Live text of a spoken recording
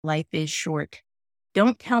Life is short.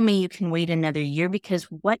 Don't tell me you can wait another year, because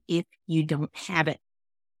what if you don't have it?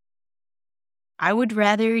 I would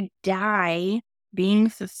rather die being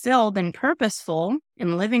fulfilled and purposeful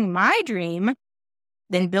and living my dream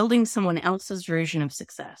than building someone else's version of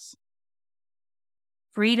success.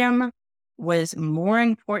 Freedom was more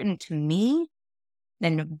important to me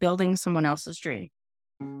than building someone else's dream.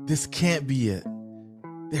 This can't be it.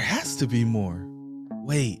 There has to be more.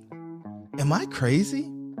 Wait, am I crazy?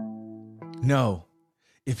 No.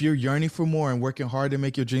 If you're yearning for more and working hard to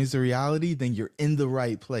make your dreams a reality, then you're in the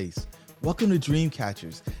right place. Welcome to Dream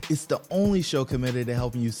Catchers. It's the only show committed to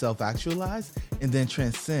helping you self-actualize and then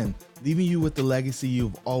transcend, leaving you with the legacy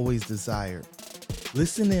you've always desired.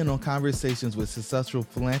 Listen in on conversations with successful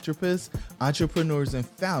philanthropists, entrepreneurs, and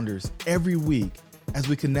founders every week as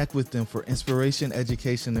we connect with them for inspiration,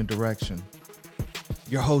 education, and direction.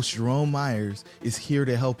 Your host, Jerome Myers, is here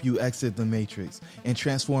to help you exit the matrix and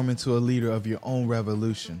transform into a leader of your own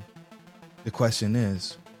revolution. The question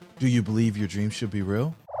is, do you believe your dreams should be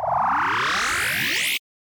real?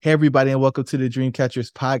 Hey, everybody, and welcome to the Dream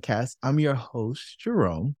Catchers podcast. I'm your host,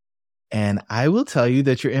 Jerome, and I will tell you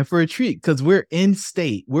that you're in for a treat because we're in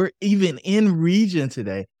state. We're even in region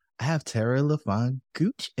today. I have Tara LaFon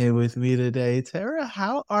Gooch in with me today. Tara,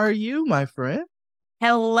 how are you, my friend?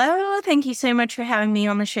 Hello. Thank you so much for having me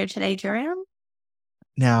on the show today, Jerome.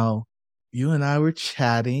 Now, you and I were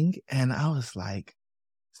chatting, and I was like,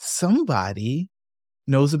 somebody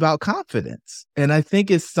knows about confidence. And I think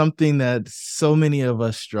it's something that so many of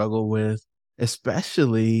us struggle with,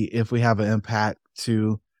 especially if we have an impact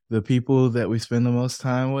to the people that we spend the most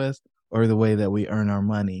time with or the way that we earn our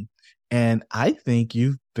money. And I think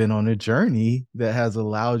you've been on a journey that has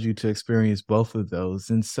allowed you to experience both of those.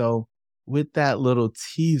 And so with that little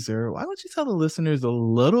teaser, why don't you tell the listeners a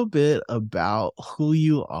little bit about who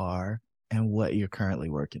you are and what you're currently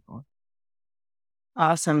working on?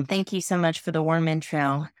 Awesome. Thank you so much for the warm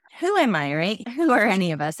intro. Who am I, right? Who are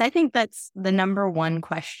any of us? I think that's the number one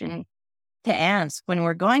question to ask when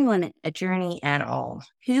we're going on a journey at all.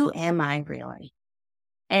 Who am I really?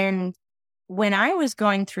 And when I was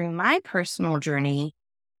going through my personal journey,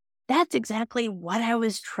 that's exactly what I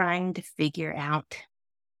was trying to figure out.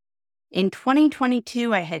 In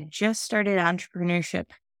 2022, I had just started entrepreneurship.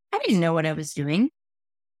 I didn't know what I was doing.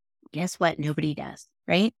 Guess what? Nobody does,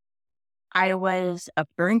 right? I was a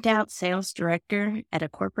burnt out sales director at a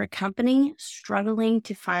corporate company, struggling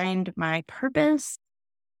to find my purpose,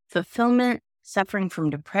 fulfillment, suffering from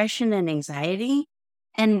depression and anxiety,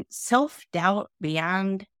 and self-doubt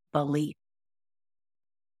beyond belief.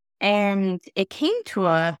 And it came to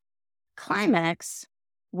a climax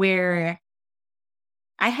where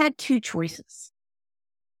I had two choices.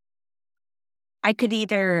 I could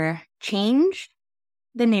either change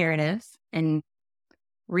the narrative and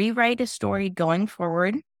rewrite a story going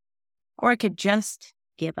forward, or I could just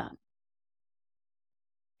give up.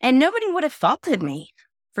 And nobody would have faulted me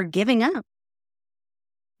for giving up.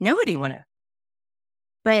 Nobody would have.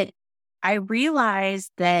 But I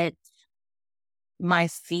realized that my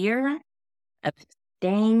fear of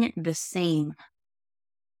staying the same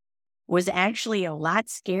was actually a lot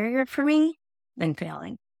scarier for me than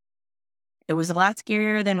failing. It was a lot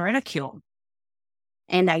scarier than ridicule.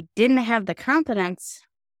 And I didn't have the confidence,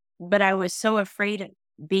 but I was so afraid of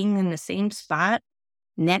being in the same spot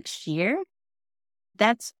next year.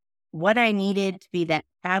 That's what I needed to be that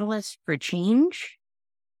catalyst for change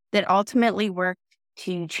that ultimately worked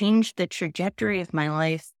to change the trajectory of my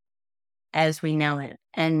life as we know it.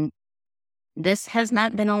 And this has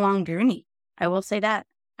not been a long journey. I will say that.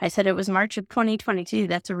 I said it was March of 2022.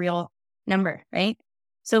 That's a real number, right?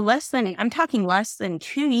 So I'm talking less than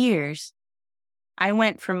 2 years. I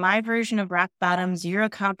went from my version of rock bottom, zero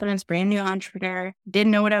confidence, brand new entrepreneur, didn't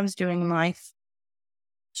know what I was doing in life,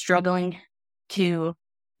 struggling, to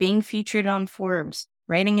being featured on Forbes,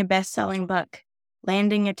 writing a best-selling book,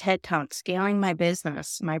 landing a TED Talk, scaling my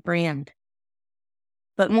business, my brand.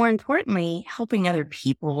 But more importantly, helping other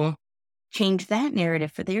people change that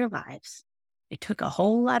narrative for their lives. It took a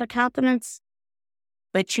whole lot of confidence.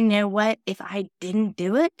 But you know what? If I didn't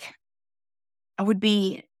do it, I would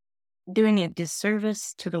be doing a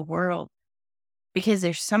disservice to the world, because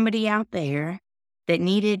there's somebody out there that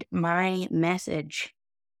needed my message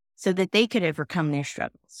so that they could overcome their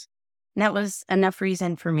struggles. And that was enough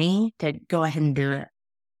reason for me to go ahead and do it.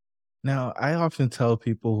 Now, I often tell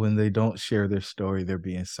people when they don't share their story, they're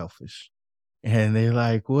being selfish. And they're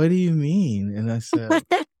like, what do you mean? And I said,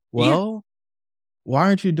 well, why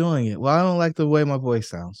aren't you doing it? Well, I don't like the way my voice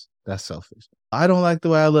sounds. That's selfish. I don't like the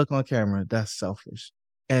way I look on camera. That's selfish.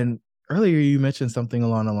 And Earlier, you mentioned something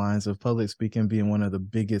along the lines of public speaking being one of the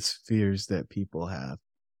biggest fears that people have.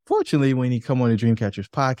 Fortunately, when you come on the Dreamcatchers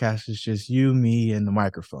podcast, it's just you, me, and the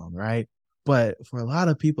microphone, right? But for a lot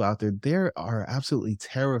of people out there, they are absolutely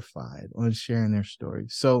terrified on sharing their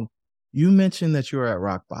stories. So you mentioned that you were at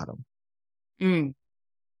rock bottom. Mm.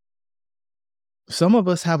 Some of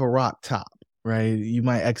us have a rock top, right? You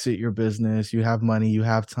might exit your business, you have money, you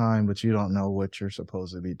have time, but you don't know what you're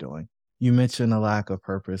supposed to be doing. You mentioned a lack of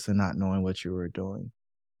purpose and not knowing what you were doing.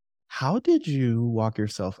 How did you walk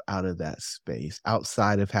yourself out of that space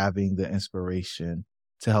outside of having the inspiration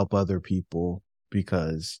to help other people?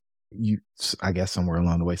 Because you, I guess somewhere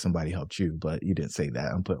along the way, somebody helped you, but you didn't say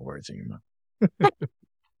that. I'm putting words in your mouth.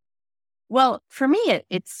 Well, for me,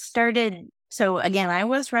 it started. So again, I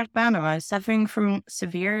was rock bottom. I was suffering from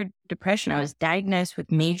severe depression. I was diagnosed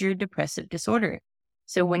with major depressive disorder.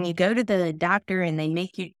 So when you go to the doctor and they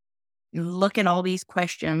make you look at all these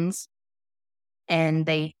questions and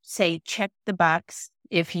they say, check the box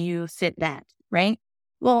if you fit that, right?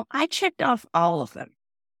 Well, I checked off all of them.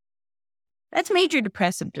 That's major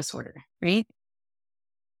depressive disorder, right?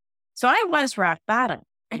 So I was rock bottom.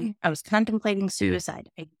 I was contemplating suicide.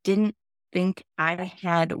 I didn't think I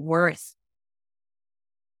had worth.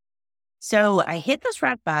 So I hit this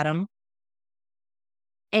rock bottom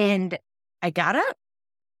and I got up.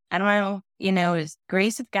 I don't know, it was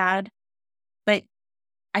grace of God, but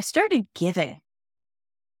I started giving.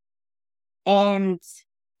 And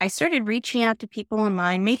I started reaching out to people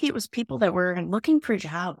online. Maybe it was people that were looking for a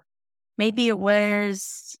job. Maybe it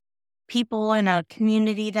was people in a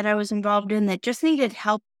community that I was involved in that just needed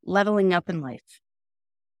help leveling up in life.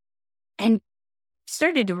 And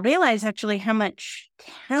started to realize actually how much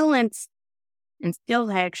talents and skills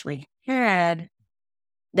I actually had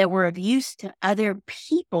that were of use to other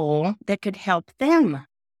people that could help them.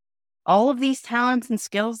 All of these talents and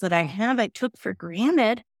skills that I have, I took for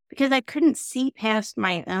granted because I couldn't see past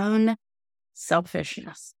my own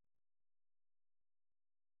selfishness.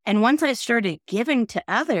 And once I started giving to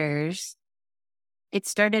others, it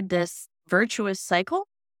started this virtuous cycle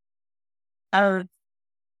of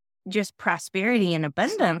just prosperity and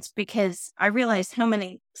abundance because I realized how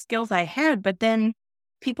many skills I had, but then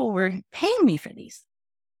people were paying me for these.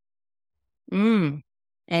 And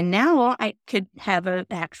now I could have an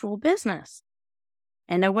actual business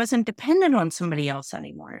and I wasn't dependent on somebody else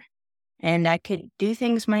anymore. And I could do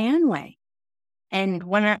things my own way. And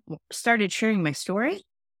when I started sharing my story,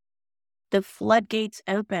 the floodgates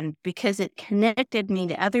opened because it connected me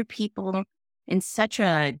to other people in such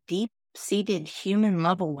a deep-seated human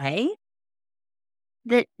level way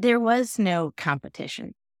that there was no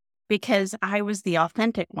competition because I was the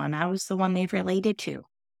authentic one. I was the one they related to.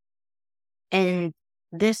 And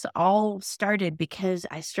this all started because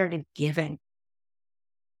I started giving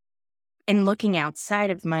and looking outside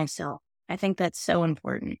of myself. I think that's so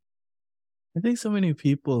important. I think so many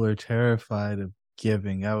people are terrified of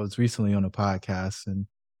giving. I was recently on a podcast and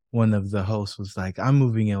one of the hosts was like, I'm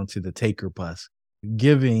moving on to the taker bus.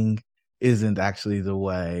 Giving isn't actually the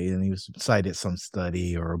way. And he was cited some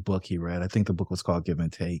study or a book he read. I think the book was called Give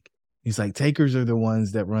and Take. He's like, takers are the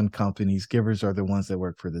ones that run companies. Givers are the ones that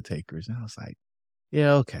work for the takers. And I was like,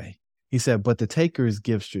 yeah, okay. He said, but the takers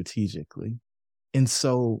give strategically. And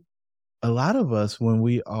so a lot of us, when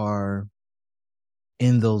we are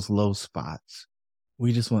in those low spots,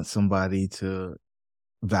 we just want somebody to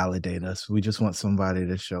validate us. We just want somebody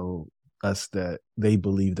to show us that they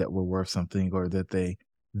believe that we're worth something or that they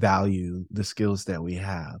value the skills that we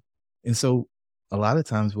have. And so a lot of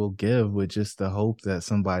times we'll give with just the hope that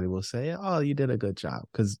somebody will say, oh, you did a good job.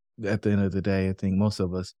 Because at the end of the day, I think most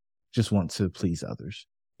of us just want to please others.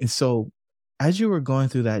 And so as you were going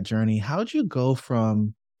through that journey, how'd you go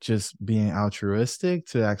from just being altruistic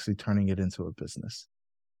to actually turning it into a business?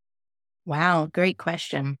 Wow, great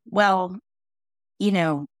question. Well,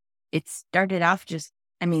 it started off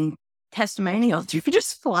testimonials. You're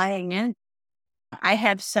just flying in. I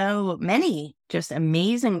have so many just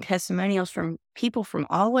amazing testimonials from people from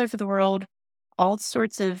all over the world, all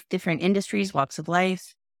sorts of different industries, walks of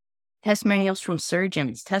life, testimonials from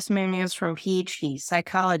surgeons, testimonials from PhDs,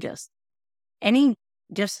 psychologists, any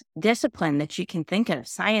just discipline that you can think of,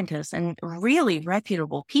 scientists, and really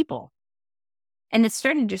reputable people. And it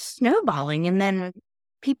started just snowballing. And then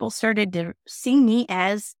people started to see me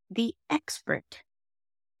as the expert.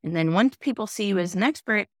 And then once people see you as an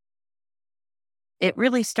expert, it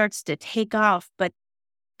really starts to take off. But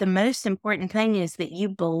the most important thing is that you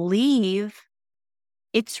believe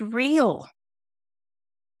it's real.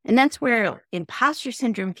 And that's where imposter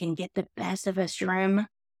syndrome can get the best of us, Jerome.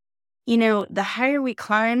 The higher we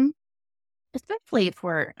climb, especially if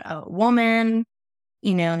we're a woman,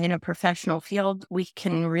 in a professional field, we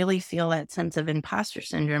can really feel that sense of imposter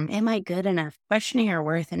syndrome. Am I good enough? Questioning our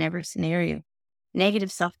worth in every scenario,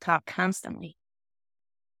 negative self-talk constantly.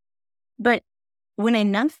 But when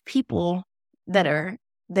enough people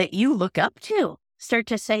that you look up to start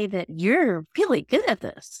to say that you're really good at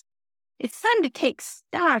this, it's time to take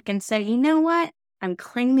stock and say, you know what? I'm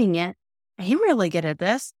claiming it. I'm really good at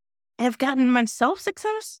this. I've gotten myself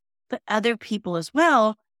success, but other people as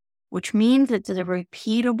well, which means it's a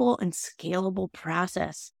repeatable and scalable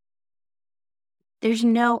process. There's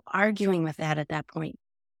no arguing with that at that point.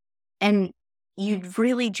 And you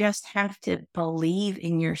really just have to believe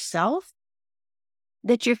in yourself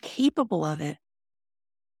that you're capable of it.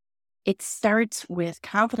 It starts with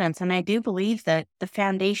confidence. And I do believe that the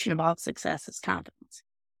foundation of all success is confidence.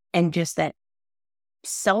 And just that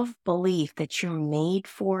self-belief that you're made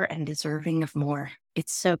for and deserving of more.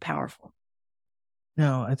 It's so powerful.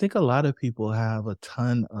 Now, I think a lot of people have a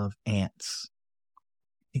ton of ants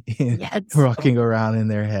Yes. rocking around in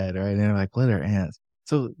their head, right? And they're like, what are ants?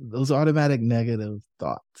 So those automatic negative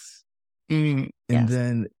thoughts. And Yes.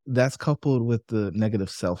 then that's coupled with the negative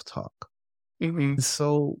self-talk.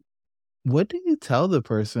 So what do you tell the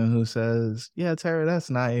person who says, yeah, Tara, that's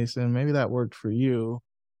nice, and maybe that worked for you,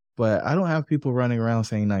 but I don't have people running around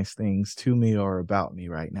saying nice things to me or about me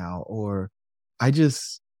right now, or I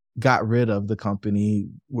just got rid of the company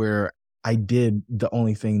where I did the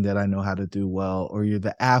only thing that I know how to do well, or you're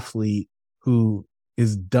the athlete who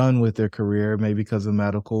is done with their career, maybe because of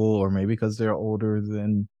medical or maybe because they're older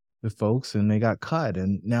than the folks and they got cut.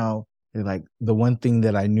 And now they're like, the one thing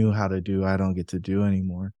that I knew how to do, I don't get to do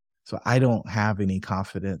anymore. So I don't have any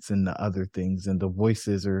confidence in the other things. And the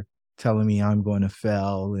voices are telling me I'm going to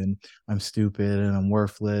fail and I'm stupid and I'm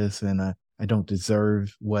worthless and I don't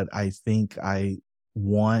deserve what I think I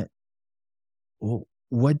want. Well,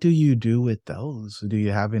 what do you do with those? Do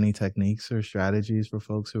you have any techniques or strategies for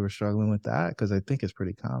folks who are struggling with that? Because I think it's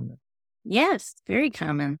pretty common. Yes, very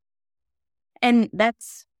common. And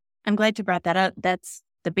I'm glad you brought that up. That's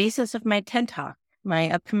the basis of my TED Talk, my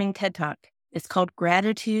upcoming TED Talk. It's called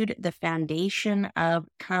Gratitude, the Foundation of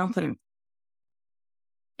Confidence.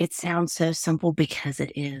 It sounds so simple because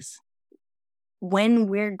it is. When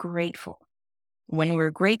we're grateful, maybe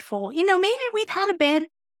we've had a bad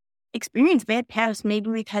experience, bad past, maybe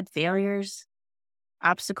we've had failures,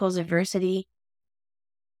 obstacles, adversity.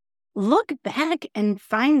 Look back and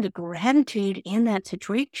find the gratitude in that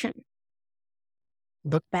situation.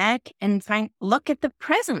 Look back and look at the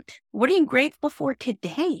present. What are you grateful for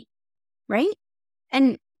today? Right?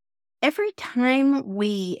 And every time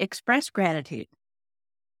we express gratitude,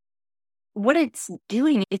 what it's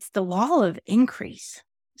doing, it's the law of increase.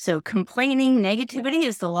 So complaining, negativity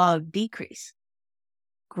is the law of decrease.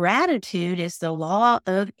 Gratitude is the law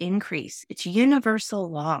of increase. It's universal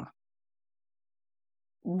law.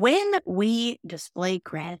 When we display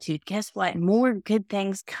gratitude, guess what? More good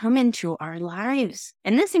things come into our lives.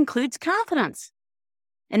 And this includes confidence.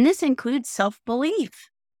 And this includes self-belief.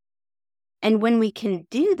 And when we can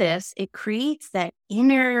do this, it creates that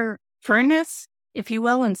inner furnace, if you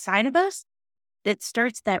will, inside of us that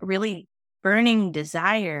starts that really burning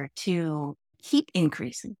desire to keep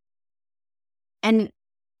increasing. And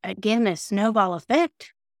again, a snowball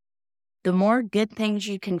effect. The more good things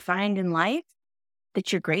you can find in life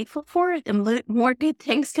that you're grateful for, the more good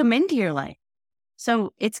things come into your life.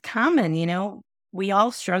 So it's common, we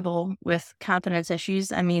all struggle with confidence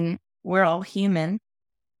issues. I mean, we're all human.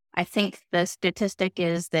 I think the statistic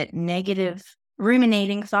is that negative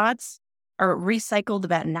ruminating thoughts are recycled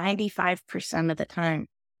about 95% of the time.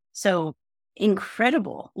 So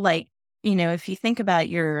incredible. Like, if you think about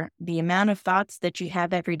the amount of thoughts that you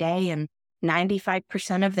have every day and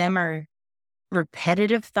 95% of them are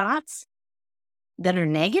repetitive thoughts that are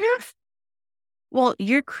negative, well,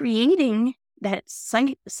 you're creating that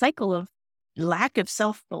cycle of lack of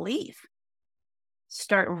self-belief.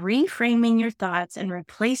 Start reframing your thoughts and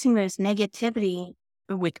replacing those negativity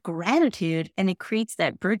with gratitude, and it creates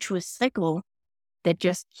that virtuous cycle that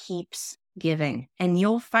just keeps giving. And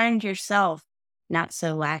you'll find yourself not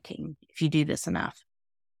so lacking if you do this enough.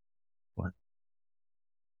 What?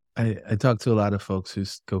 I talk to a lot of folks who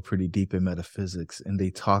go pretty deep in metaphysics, and they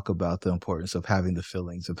talk about the importance of having the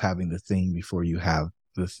feelings, of having the thing before you have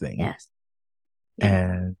the thing. Yes.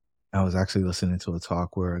 And I was actually listening to a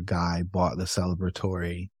talk where a guy bought the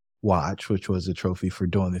celebratory watch, which was a trophy for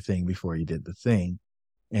doing the thing before he did the thing.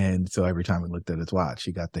 And so every time he looked at his watch,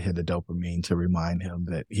 he got the hit of dopamine to remind him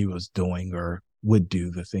that he was doing or would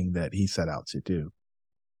do the thing that he set out to do.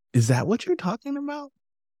 Is that what you're talking about?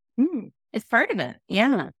 It's part of it.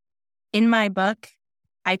 Yeah. in my book,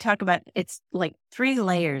 I talk about it's like 3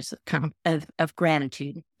 layers of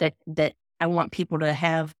gratitude that I want people to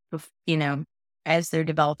have, as they're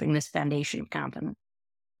developing this foundation of confidence.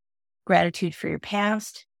 Gratitude for your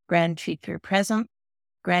past, gratitude for your present,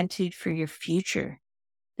 gratitude for your future.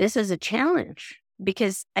 This is a challenge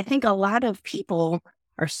because I think a lot of people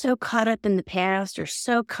are so caught up in the past or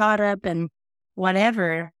so caught up in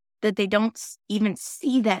whatever that they don't even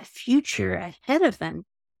see that future ahead of them.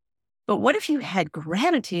 But what if you had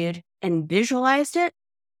gratitude and visualized it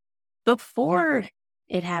before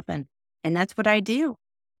it happened? And that's what I do.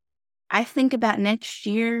 I think about next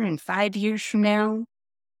year and 5 years from now.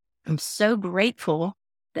 I'm so grateful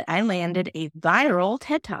that I landed a viral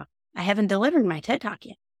TED Talk. I haven't delivered my TED Talk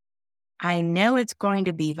yet. I know it's going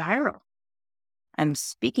to be viral. I'm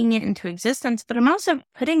speaking it into existence, but I'm also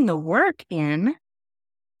putting the work in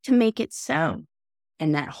to make it so.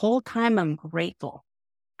 And that whole time I'm grateful.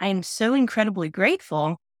 I am so incredibly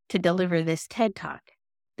grateful to deliver this TED Talk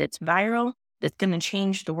that's viral, that's going to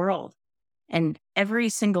change the world. And every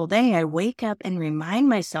single day I wake up and remind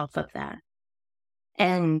myself of that.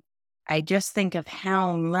 And I just think of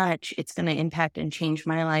how much it's going to impact and change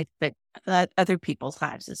my life, but other people's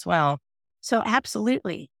lives as well. So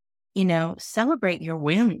absolutely, celebrate your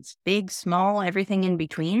wins, big, small, everything in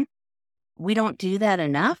between. We don't do that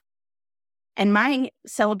enough. And my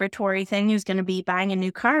celebratory thing is going to be buying a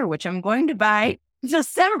new car, which I'm going to buy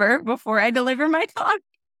December before I deliver my talk.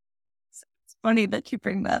 So it's funny that you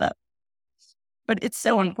bring that up, but it's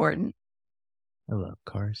so important. I love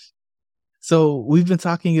cars. So we've been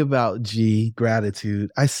talking about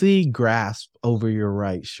gratitude. I see grasp over your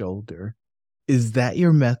right shoulder. Is that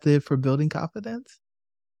your method for building confidence?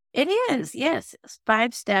 It is, yes.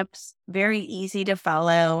 5 steps, very easy to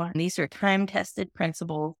follow. These are time-tested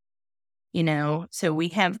principles, So we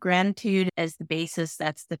have gratitude as the basis.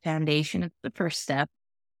 That's the foundation. It's the first step.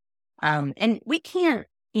 And we can't,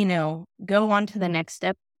 go on to the next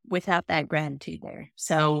step without that gratitude there.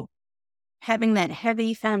 So having that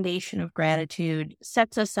heavy foundation of gratitude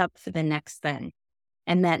sets us up for the next thing.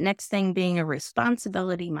 And that next thing being a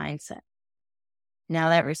responsibility mindset. Now,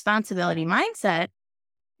 that responsibility mindset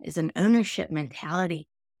is an ownership mentality.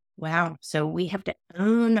 Wow. So we have to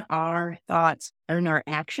own our thoughts, own our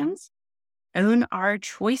actions, own our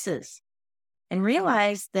choices, and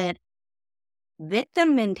realize that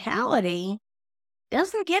victim mentality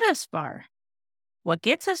doesn't get us far. What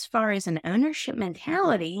gets us far is an ownership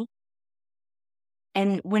mentality.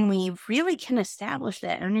 And when we really can establish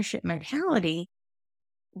that ownership mentality,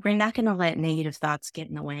 we're not going to let negative thoughts get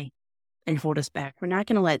in the way and hold us back. We're not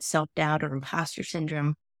going to let self-doubt or imposter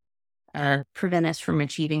syndrome prevent us from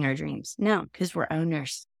achieving our dreams. No, because we're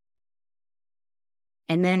owners.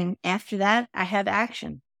 And then after that, I have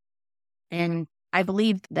action. And I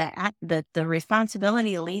believe that the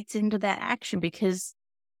responsibility leads into that action, because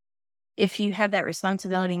if you have that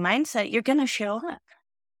responsibility mindset, you're going to show up.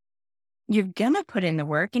 You're going to put in the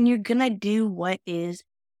work, and you're going to do what is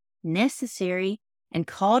necessary and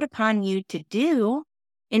called upon you to do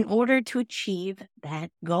in order to achieve that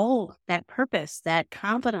goal, that purpose, that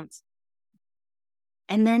confidence.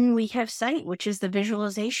 And then we have sight, which is the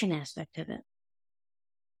visualization aspect of it.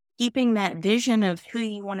 Keeping that vision of who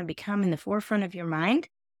you want to become in the forefront of your mind,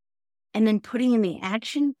 and then putting in the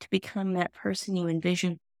action to become that person you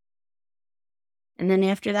envision. And then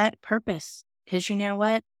after that, purpose. Because you know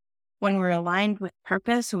what? When we're aligned with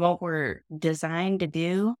purpose, what we're designed to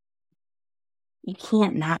do, you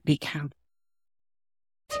can't not become.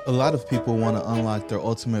 A lot of people want to unlock their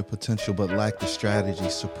ultimate potential but lack the strategy,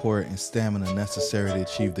 support, and stamina necessary to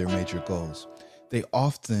achieve their major goals. They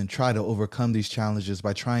often try to overcome these challenges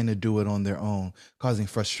by trying to do it on their own, causing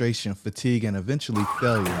frustration, fatigue, and eventually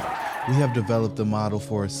failure. We have developed a model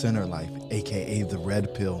for a center life, aka the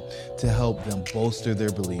red pill, to help them bolster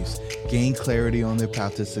their beliefs, gain clarity on their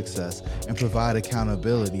path to success, and provide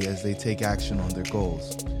accountability as they take action on their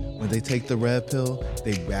goals. When they take the red pill,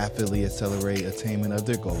 they rapidly accelerate attainment of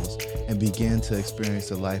their goals and begin to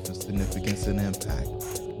experience a life of significance and impact.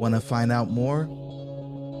 Want to find out more?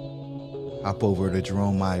 Hop over to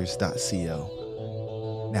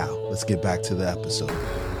jeromemyers.co. Now, let's get back to the episode.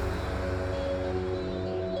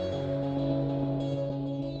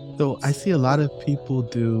 So I see a lot of people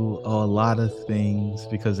do a lot of things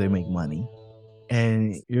because they make money.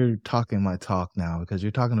 And you're talking my talk now because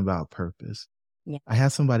you're talking about purpose. Yeah. I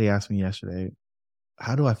had somebody ask me yesterday,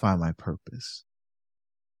 how do I find my purpose?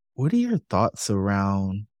 What are your thoughts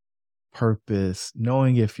around purpose,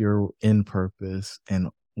 knowing if you're in purpose and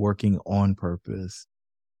working on purpose,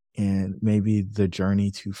 and maybe the journey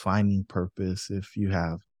to finding purpose if you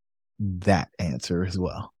have that answer as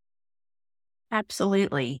well?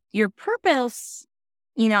 Absolutely. Your purpose,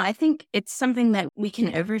 I think it's something that we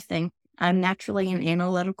can overthink. I'm naturally an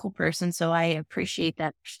analytical person, so I appreciate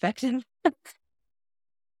that perspective.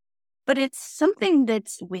 But it's something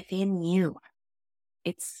that's within you.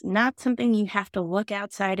 It's not something you have to look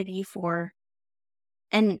outside of you for.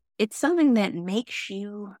 And it's something that makes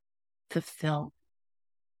you fulfilled.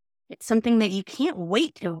 It's something that you can't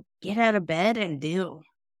wait to get out of bed and do.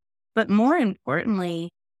 But more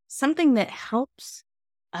importantly, something that helps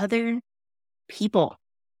other people.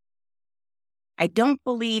 I don't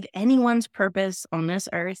believe anyone's purpose on this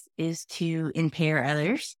earth is to impair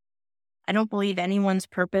others. I don't believe anyone's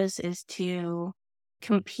purpose is to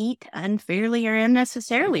compete unfairly or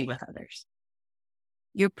unnecessarily with others.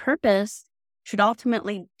 Your purpose should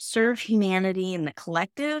ultimately serve humanity and the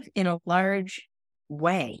collective in a large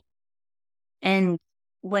way. And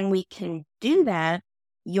when we can do that,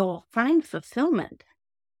 you'll find fulfillment.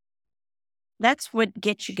 That's what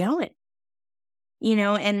gets you going,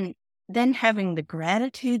 and then having the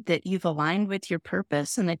gratitude that you've aligned with your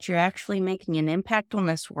purpose and that you're actually making an impact on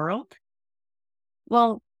this world.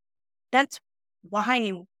 Well, that's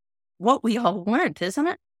what we all want, isn't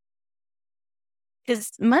it?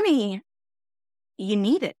 Because money, you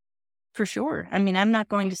need it for sure. I mean, I'm not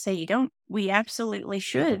going to say you don't. We absolutely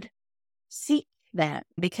should seek that,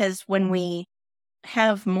 because when we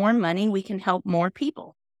have more money, we can help more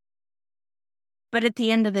people. But at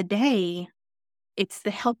the end of the day, it's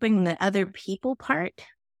the helping the other people part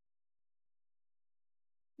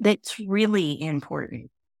that's really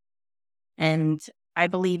important. And I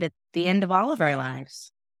believe at the end of all of our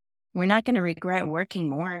lives, we're not going to regret working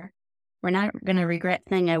more. We're not going to regret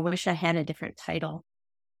saying, I wish I had a different title.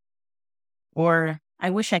 Or I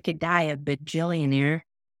wish I could die a bajillionaire.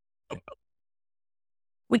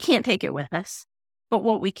 We can't take it with us. But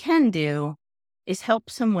what we can do is help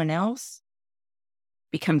someone else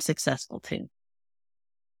become successful too.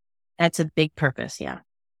 That's a big purpose, yeah.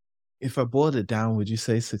 If I boiled it down, would you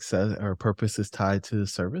say success or purpose is tied to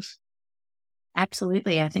service?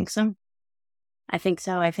 Absolutely, I think so. I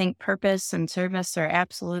think purpose and service are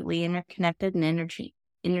absolutely interconnected and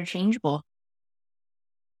interchangeable.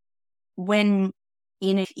 When,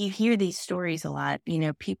 you hear these stories a lot,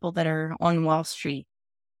 people that are on Wall Street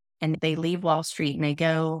and they leave Wall Street and they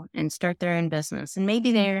go and start their own business. And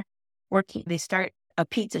maybe they start a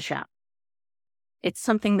pizza shop. It's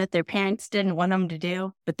something that their parents didn't want them to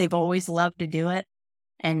do, but they've always loved to do it.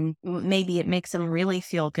 And maybe it makes them really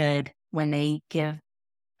feel good when they give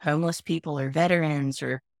homeless people or veterans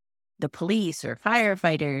or the police or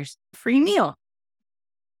firefighters free meal.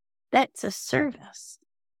 That's a service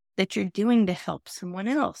that you're doing to help someone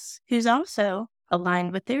else who's also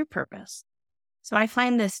aligned with their purpose. So I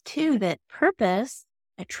find this too, that purpose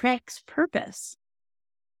attracts purpose.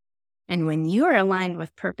 And when you're aligned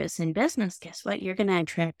with purpose in business, guess what? You're going to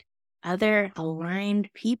attract other aligned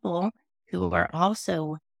people who are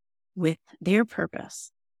also with their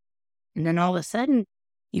purpose. And then all of a sudden,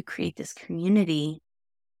 you create this community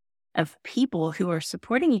of people who are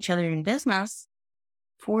supporting each other in business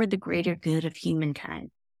for the greater good of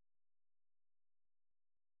humankind.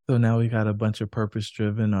 So now we got a bunch of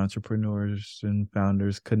purpose-driven entrepreneurs and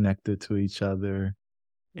founders connected to each other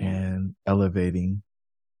and elevating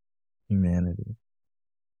humanity.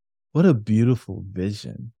 What a beautiful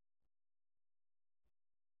vision.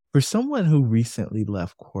 For someone who recently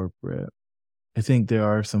left corporate, I think there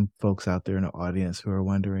are some folks out there in the audience who are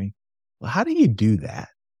wondering, well, how do you do that?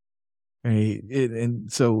 Right.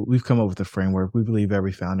 And so we've come up with a framework. We believe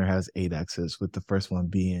every founder has 8 exits, with the first one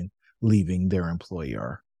being leaving their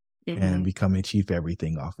employer and becoming chief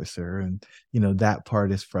everything officer. And, that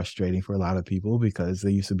part is frustrating for a lot of people because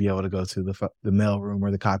they used to be able to go to the mail room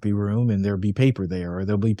or the copy room and there'll be paper there or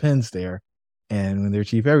there'll be pens there. And when they're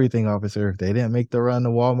chief everything officer, if they didn't make the run to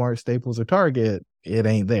Walmart, Staples, or Target, it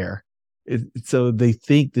ain't there. So they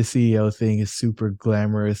think the CEO thing is super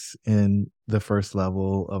glamorous in the first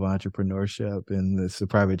level of entrepreneurship, and it's the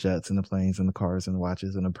private jets and the planes and the cars and the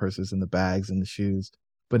watches and the purses and the bags and the shoes.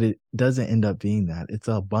 But it doesn't end up being that. It's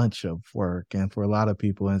a bunch of work. And for a lot of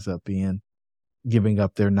people, it ends up being giving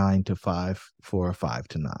up their 9 to 5 for a 5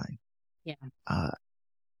 to 9. Yeah.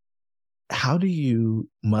 How do you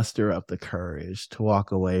muster up the courage to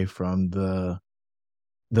walk away from the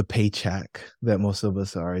paycheck that most of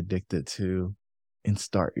us are addicted to and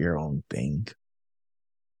start your own thing?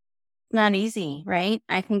 Not easy, right?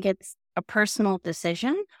 I think it's a personal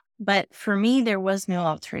decision, but for me, there was no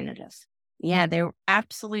alternative. Yeah, there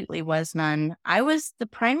absolutely was none. I was the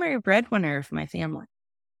primary breadwinner of my family.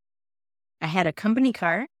 I had a company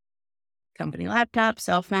car, company laptop,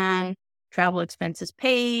 cell phone, travel expenses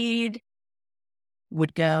paid,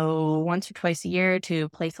 would go once or twice a year to a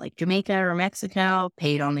place like Jamaica or Mexico,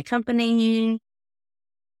 paid on the company.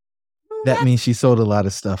 That means she sold a lot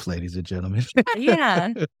of stuff, ladies and gentlemen.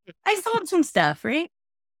 Yeah, I sold some stuff, right?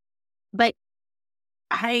 But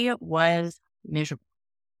I was miserable.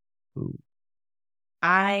 Ooh.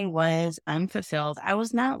 I was unfulfilled. I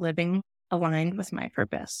was not living aligned with my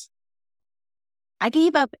purpose. I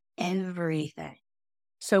gave up everything.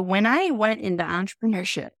 So when I went into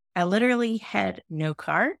entrepreneurship, I literally had no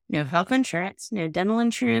car, no health insurance, no dental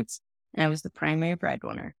insurance, and I was the primary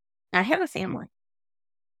breadwinner. I have a family.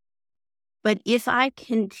 But if I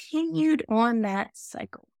continued on that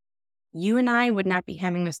cycle, you and I would not be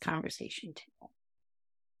having this conversation today.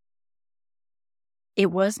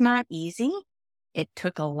 It was not easy. It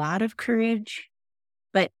took a lot of courage,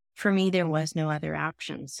 but for me, there was no other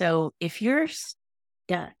option. So if you're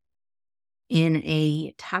stuck in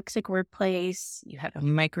a toxic workplace, you have a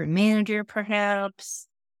micromanager perhaps,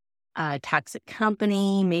 a toxic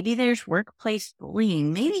company, maybe there's workplace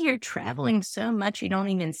bullying, maybe you're traveling so much you don't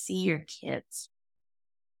even see your kids.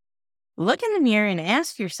 Look in the mirror and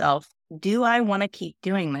ask yourself, do I want to keep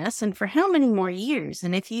doing this? And for how many more years?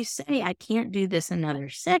 And if you say, I can't do this another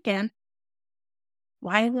second,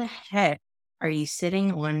 why the heck are you sitting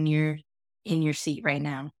in your seat right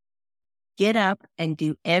now? Get up and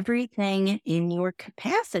do everything in your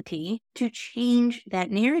capacity to change that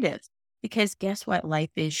narrative. Because guess what?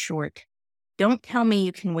 Life is short. Don't tell me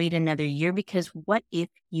you can wait another year, because what if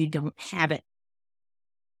you don't have it?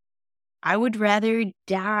 I would rather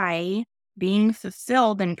die being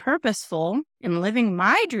fulfilled and purposeful and living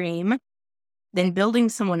my dream than building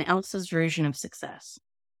someone else's version of success.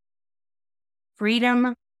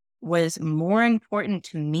 Freedom was more important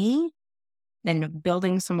to me than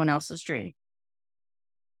building someone else's dream.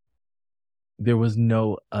 There was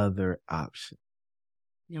no other option.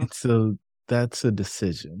 Nope. And so that's a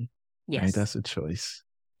decision, Yes. right? That's a choice.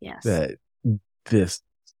 Yes. That this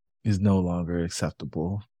is no longer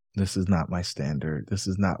acceptable. This is not my standard. This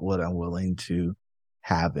is not what I'm willing to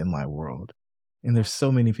have in my world. And there's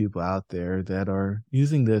so many people out there that are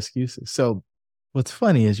using the excuses. So what's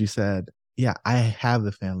funny is you said, yeah, I have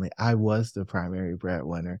the family. I was the primary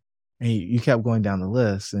breadwinner. And you kept going down the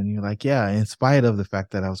list and you're like, yeah, in spite of the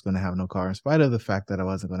fact that I was going to have no car, in spite of the fact that I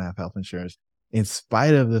wasn't going to have health insurance, in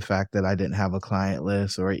spite of the fact that I didn't have a client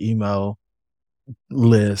list or email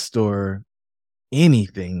list or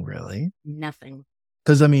anything really. Nothing.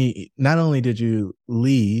 Because, I mean, not only did you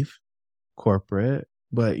leave corporate,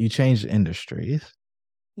 but you changed industries.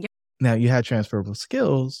 Yep. Now, you had transferable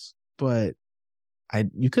skills, but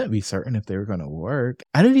you couldn't be certain if they were going to work.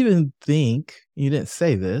 I didn't even think, you didn't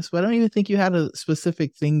say this, but I don't even think you had a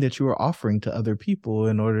specific thing that you were offering to other people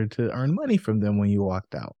in order to earn money from them when you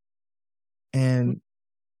walked out. And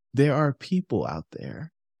there are people out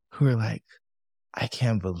there who are like, I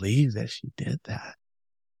can't believe that she did that.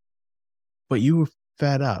 But you were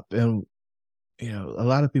fed up. And, you know, a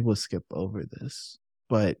lot of people skip over this,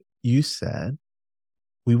 but you said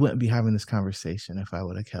we wouldn't be having this conversation if I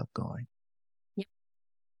would have kept going. Yep.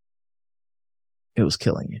 It was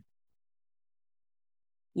killing you.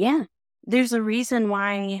 Yeah. There's a reason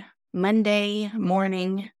why Monday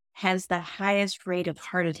morning has the highest rate of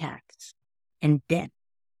heart attacks and death.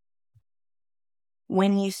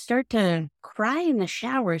 When you start to cry in the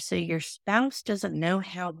shower so your spouse doesn't know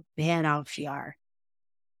how bad off you are.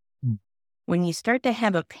 When you start to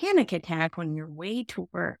have a panic attack on your way to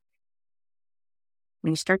work.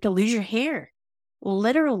 When you start to lose your hair.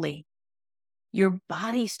 Literally, your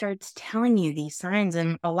body starts telling you these signs.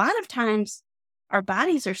 And a lot of times, our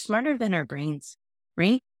bodies are smarter than our brains,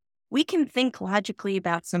 right? We can think logically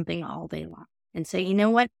about something all day long and say, you know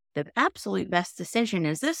what? The absolute best decision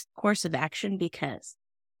is this course of action because,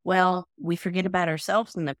 well, we forget about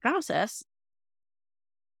ourselves in the process.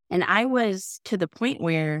 And I was to the point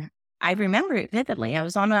where I remember it vividly. I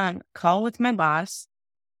was on a call with my boss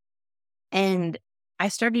and I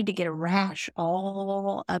started to get a rash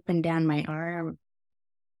all up and down my arm.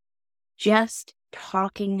 Just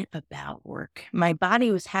talking about work. My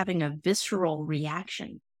body was having a visceral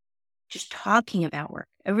reaction. Just talking about work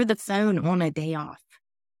over the phone on a day off.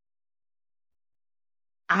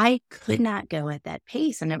 I could not go at that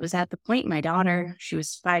pace. And it was at the point my daughter, she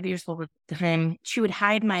was 5 years old at the time, she would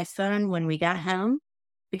hide my phone when we got home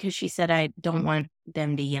because she said, I don't want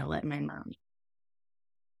them to yell at my mom.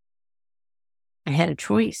 I had a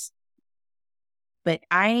choice. But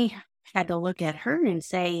I had to look at her and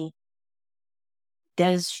say,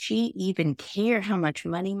 does she even care how much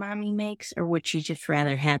money mommy makes, or would she just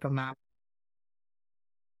rather have a mom?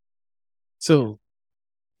 So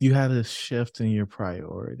you had a shift in your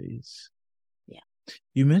priorities. Yeah.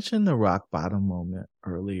 You mentioned the rock bottom moment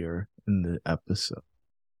earlier in the episode.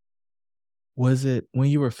 Was it when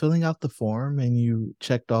you were filling out the form and you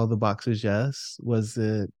checked all the boxes yes? Was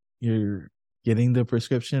it you're getting the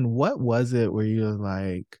prescription? What was it where you're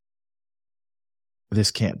like,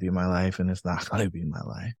 this can't be my life and it's not going to be my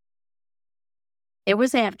life? It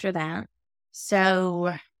was after that.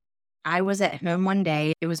 So I was at home one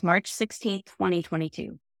day. It was March 16th,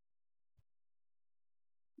 2022.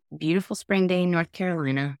 Beautiful spring day in North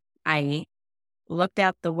Carolina. I looked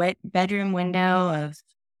out the wet bedroom window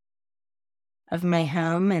of my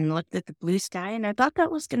home and looked at the blue sky, and I thought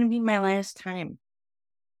that was going to be my last time.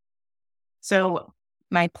 So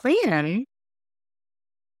my plan,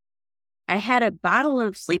 I had a bottle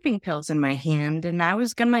of sleeping pills in my hand, and I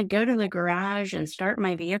was going to go to the garage and start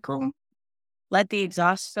my vehicle, let the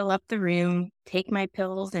exhaust fill up the room, take my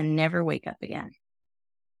pills, and never wake up again.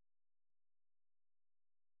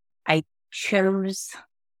 I chose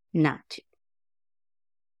not to.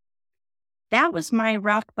 That was my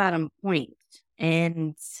rock bottom point.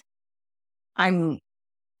 And I'm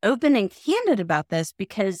open and candid about this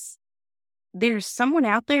because there's someone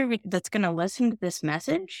out there that's going to listen to this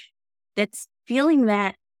message that's feeling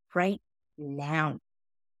that right now.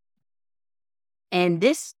 And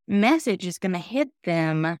this message is going to hit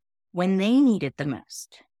them when they need it the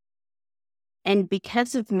most. And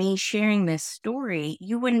because of me sharing this story,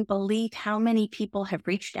 you wouldn't believe how many people have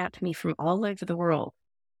reached out to me from all over the world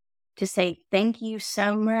to say, thank you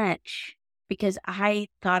so much, because I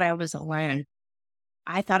thought I was alone.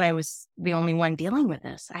 I thought I was the only one dealing with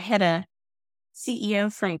this. I had a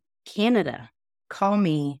CEO from Canada call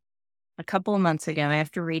me a couple of months ago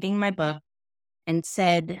after reading my book and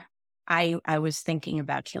said, I was thinking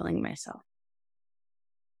about killing myself.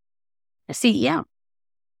 A CEO.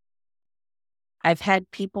 I've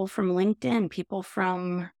had people from LinkedIn, people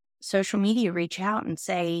from social media reach out and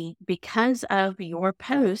say, because of your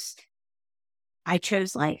post, I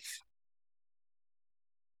chose life.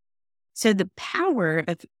 So the power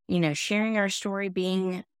of, sharing our story,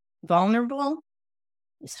 being vulnerable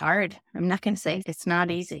is hard. I'm not going to say it's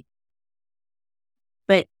not easy.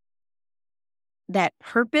 But that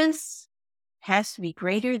purpose has to be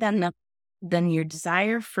greater than your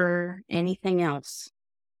desire for anything else.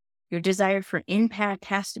 Your desire for impact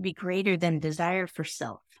has to be greater than desire for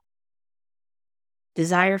self,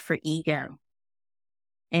 desire for ego.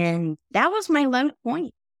 And that was my low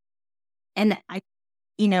point. And I,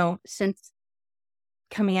 since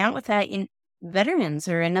coming out with that, veterans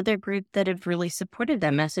are another group that have really supported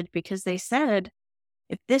that message because they said,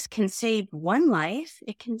 if this can save one life,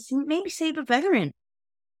 it can maybe save a veteran.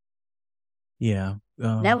 Yeah.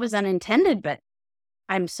 That was unintended, but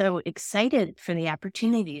I'm so excited for the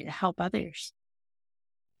opportunity to help others.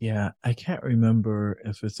 Yeah, I can't remember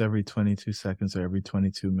if it's every 22 seconds or every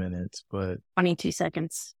 22 minutes, but 22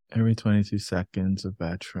 seconds. Every 22 seconds, a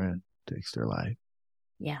veteran takes their life.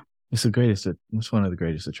 Yeah. It's one of the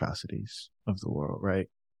greatest atrocities of the world, right?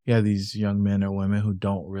 You have these young men or women who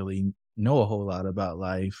don't really know a whole lot about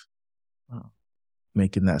life,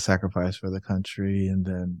 making that sacrifice for the country and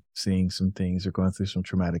then seeing some things or going through some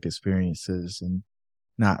traumatic experiences and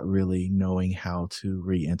not really knowing how to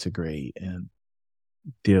reintegrate and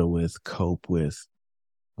cope with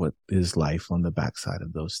what is life on the backside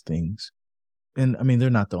of those things. And I mean,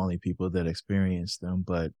 they're not the only people that experience them,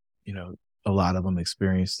 but, a lot of them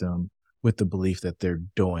experience them with the belief that they're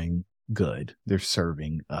doing good. They're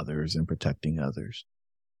serving others and protecting others.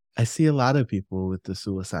 I see a lot of people with the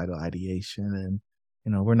suicidal ideation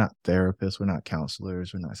and, we're not therapists, we're not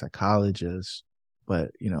counselors, we're not psychologists, but,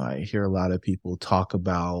 I hear a lot of people talk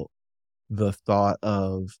about the thought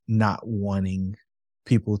of not wanting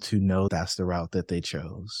people to know that's the route that they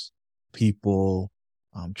chose. People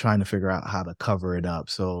trying to figure out how to cover it up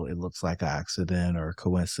so it looks like an accident or a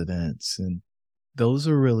coincidence. And those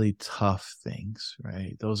are really tough things,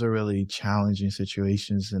 right? Those are really challenging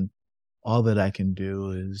situations. And all that I can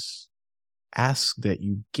do is ask that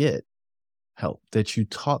you get help, that you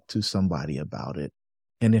talk to somebody about it.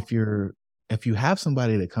 And if you have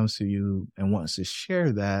somebody that comes to you and wants to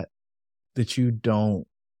share that you don't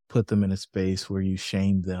put them in a space where you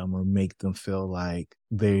shame them or make them feel like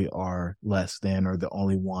they are less than or the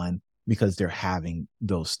only one because they're having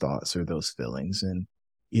those thoughts or those feelings. And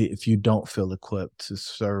if you don't feel equipped to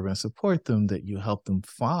serve and support them, that you help them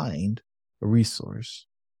find a resource.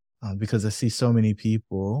 Because I see so many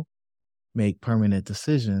people make permanent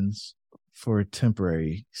decisions for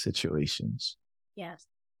temporary situations. Yes.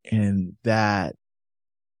 And that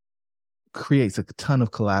creates a ton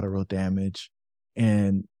of collateral damage.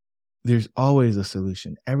 And there's always a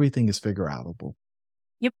solution. Everything is figure outable.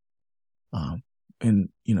 Yep. And,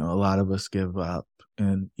 a lot of us give up.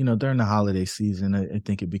 And, during the holiday season, I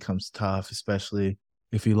think it becomes tough, especially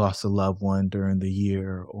if you lost a loved one during the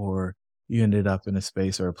year or you ended up in a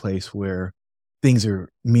space or a place where things are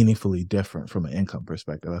meaningfully different from an income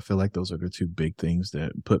perspective. I feel like those are the two big things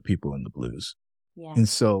that put people in the blues. Yeah. And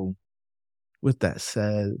so, with that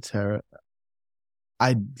said, Tara,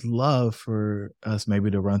 I'd love for us maybe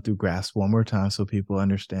to run through GRASP one more time so people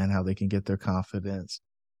understand how they can get their confidence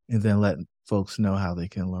and then let folks know how they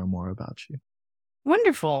can learn more about you.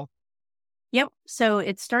 Wonderful. Yep. So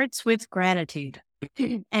it starts with gratitude.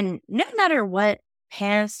 And no matter what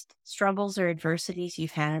past struggles or adversities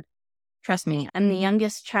you've had, trust me, I'm the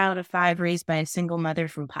youngest child of 5 raised by a single mother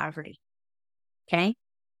from poverty. Okay.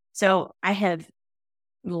 So I have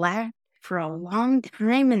lacked for a long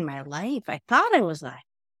time in my life. I thought I was lacking,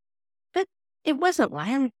 but it wasn't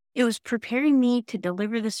lacking. It was preparing me to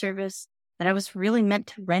deliver the service that I was really meant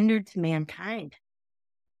to render to mankind.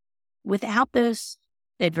 Without those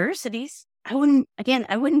adversities, I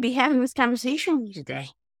wouldn't be having this conversation with you today.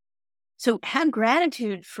 So have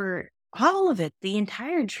gratitude for all of it, the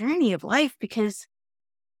entire journey of life, because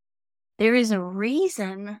there is a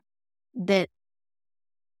reason that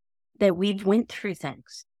we've went through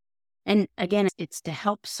things. And again, it's to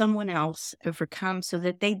help someone else overcome so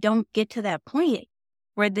that they don't get to that point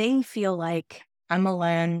where they feel like I'm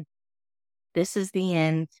alone. This is the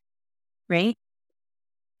end, right?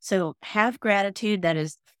 So have gratitude. That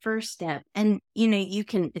is the first step. And,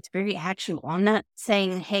 it's very actionable. I'm not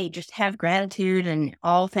saying, hey, just have gratitude and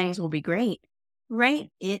all things will be great. Write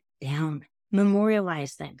it down.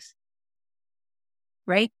 Memorialize things,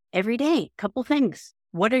 right? Every day, couple things.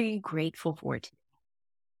 What are you grateful for today?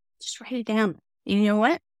 Just write it down. You know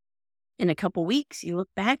what? In a couple weeks, you look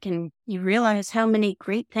back and you realize how many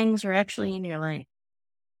great things are actually in your life.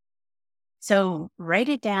 So write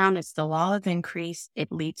it down. It's the law of increase.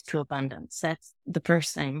 It leads to abundance. That's the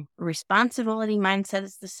first thing. Responsibility mindset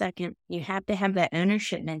is the second. You have to have that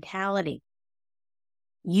ownership mentality.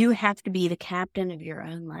 You have to be the captain of your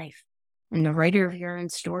own life and the writer of your own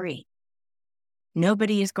story.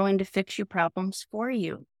 Nobody is going to fix your problems for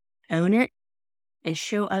you. Own it and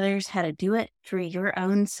show others how to do it through your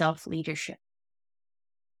own self-leadership.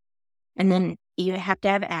 And then you have to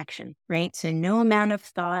have action, right? So no amount of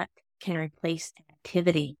thought can replace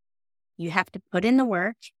activity. You have to put in the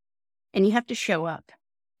work and you have to show up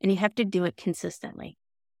and you have to do it consistently.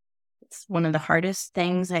 It's one of the hardest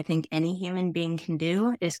things I think any human being can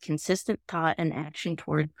do is consistent thought and action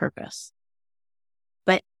toward purpose.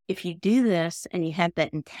 But if you do this and you have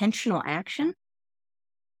that intentional action,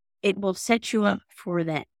 it will set you up for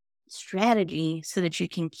that strategy so that you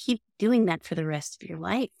can keep doing that for the rest of your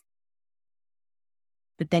life.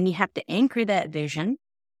 But then you have to anchor that vision,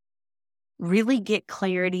 really get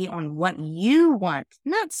clarity on what you want,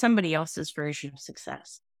 not somebody else's version of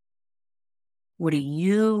success. What do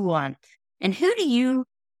you want? And who do you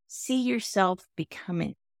see yourself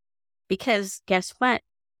becoming? Because guess what?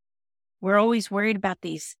 We're always worried about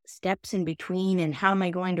these steps in between and how am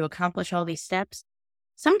I going to accomplish all these steps?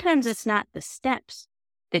 Sometimes it's not the steps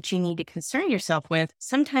that you need to concern yourself with.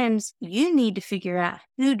 Sometimes you need to figure out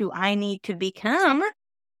who do I need to become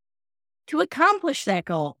to accomplish that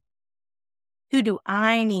goal? Who do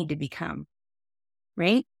I need to become?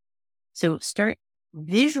 Right? So start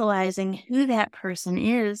visualizing who that person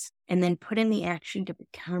is and then put in the action to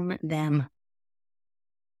become them.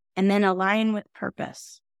 And then align with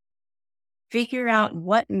purpose. Figure out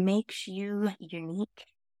what makes you unique.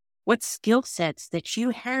 What skill sets that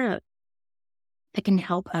you have that can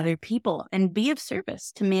help other people and be of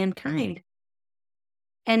service to mankind.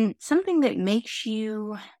 And something that makes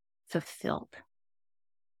you fulfilled,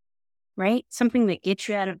 right? Something that gets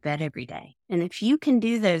you out of bed every day. And if you can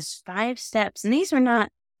do those 5 steps, and these are not,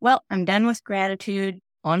 well, I'm done with gratitude,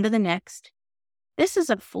 on to the next. This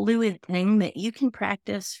is a fluid thing that you can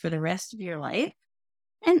practice for the rest of your life.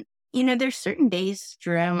 And, there's certain days,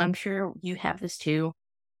 Jerome, I'm sure you have this too,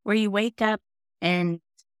 where you wake up and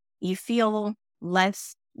you feel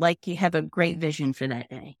less like you have a great vision for that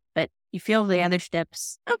day, but you feel the other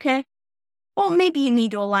steps, okay, well, maybe you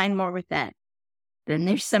need to align more with that. Then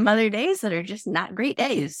there's some other days that are just not great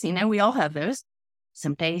days. We all have those.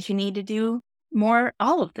 Some days you need to do more,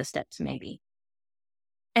 all of the steps maybe.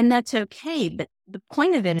 And that's okay. But the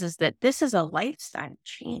point of it is that this is a lifestyle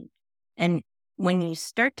change. And when you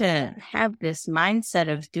start to have this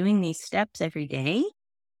mindset of doing these steps every day,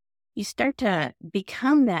 you start to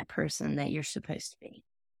become that person that you're supposed to be.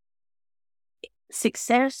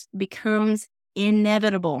 Success becomes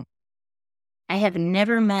inevitable. I have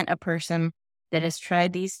never met a person that has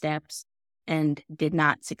tried these steps and did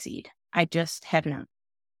not succeed. I just have not.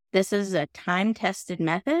 This is a time-tested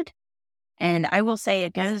method, and I will say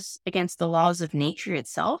it goes against the laws of nature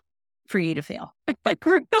itself for you to fail. Like,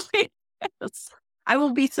 really is. I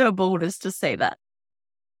will be so bold as to say that.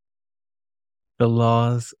 The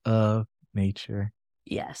laws of nature.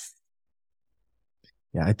 Yes.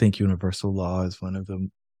 Yeah, I think universal law is one of the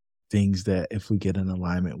things that if we get in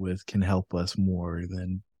alignment with can help us more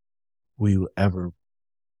than we will ever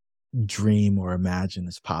dream or imagine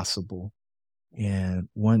is possible. And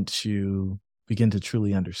once you begin to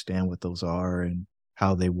truly understand what those are and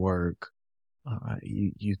how they work,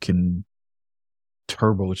 you can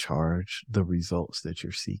turbocharge the results that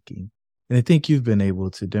you're seeking. And I think you've been able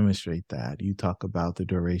to demonstrate that. You talk about the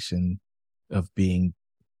duration of being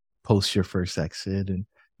post your first exit and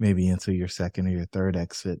maybe into your second or your third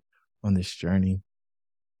exit on this journey.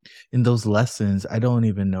 In those lessons, I don't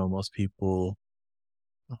even know most people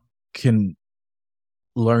can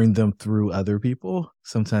learn them through other people.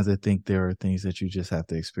 Sometimes I think there are things that you just have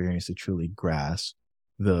to experience to truly grasp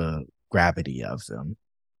the gravity of them.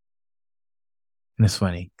 And it's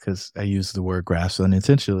funny because I use the word grasp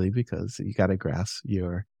unintentionally because you got to grasp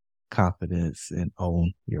your confidence and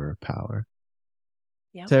own your power.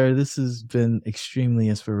 Yep. Tara, this has been extremely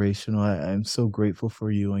inspirational. I'm so grateful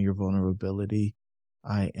for you and your vulnerability.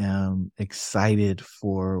 I am excited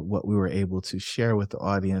for what we were able to share with the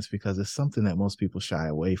audience because it's something that most people shy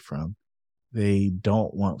away from. They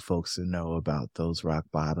don't want folks to know about those rock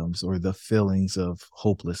bottoms or the feelings of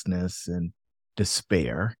hopelessness and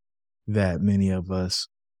despair that many of us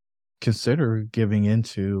consider giving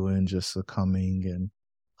into and just succumbing and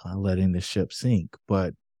letting the ship sink.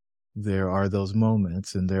 But there are those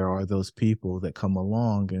moments and there are those people that come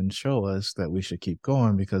along and show us that we should keep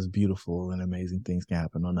going because beautiful and amazing things can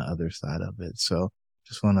happen on the other side of it. So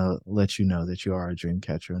just want to let you know that you are a dream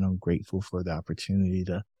catcher, and I'm grateful for the opportunity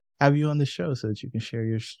to have you on the show so that you can share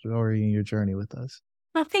your story and your journey with us.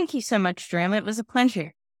 Well, thank you so much, Dram. It was a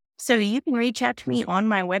pleasure. So you can reach out to me on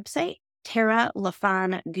my website,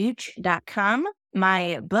 TaraLaFonGooch.com.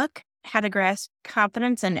 My book, How to Grasp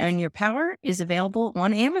Confidence and Own Your Power, is available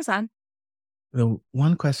on Amazon. The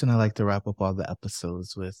one question I like to wrap up all the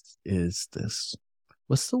episodes with is this.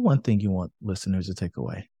 What's the one thing you want listeners to take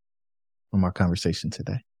away from our conversation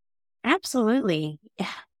today? Absolutely.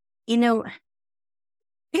 You know,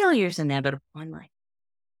 failure is inevitable in life.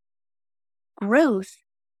 Growth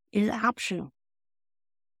is optional.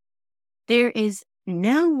 There is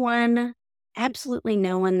no one, absolutely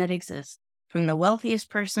no one that exists, from the wealthiest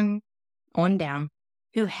person on down,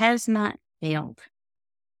 who has not failed.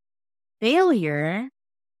 Failure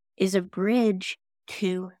is a bridge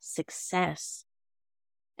to success.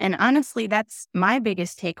 And honestly, that's my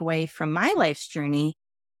biggest takeaway from my life's journey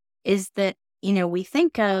is that, we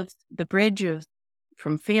think of the bridge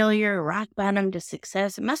from failure, rock bottom to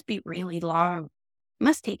success. It must be really long. It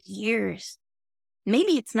must take years.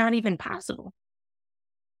 Maybe it's not even possible.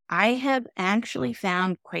 I have actually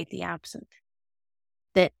found quite the opposite.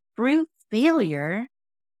 That through failure,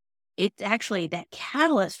 it's actually that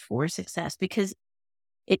catalyst for success because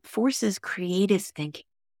it forces creative thinking.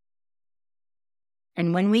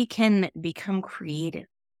 And when we can become creative,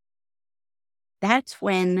 that's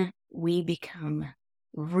when we become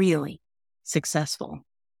really successful.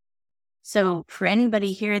 So for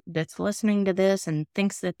anybody here that's listening to this and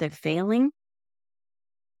thinks that they're failing,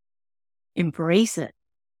 embrace it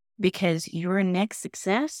because your next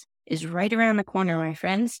success is right around the corner, my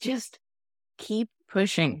friends. Just keep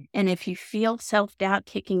pushing. And if you feel self-doubt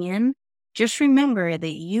kicking in, just remember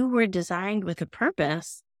that you were designed with a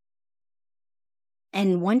purpose.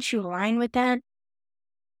 And once you align with that,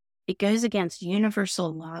 it goes against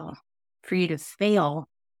universal law for you to fail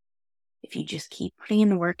if you just keep putting in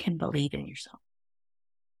the work and believe in yourself.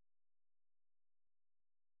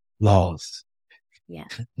 Laws. Yeah.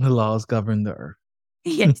 The laws govern the earth.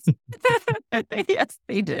 Yes. Yes,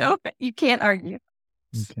 they do. You can't argue.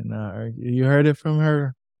 You cannot argue. You heard it from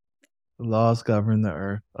her. The laws govern the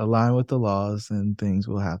earth. Align with the laws and things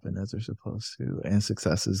will happen as they're supposed to. And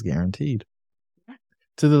success is guaranteed.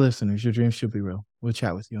 To the listeners, your dreams should be real. We'll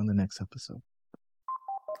chat with you on the next episode.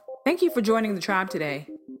 Thank you for joining the tribe today.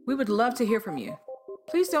 We would love to hear from you.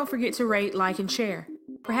 Please don't forget to rate, like, and share.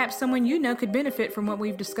 Perhaps someone you know could benefit from what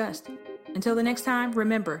we've discussed. Until the next time,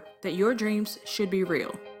 remember that your dreams should be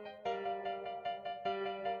real.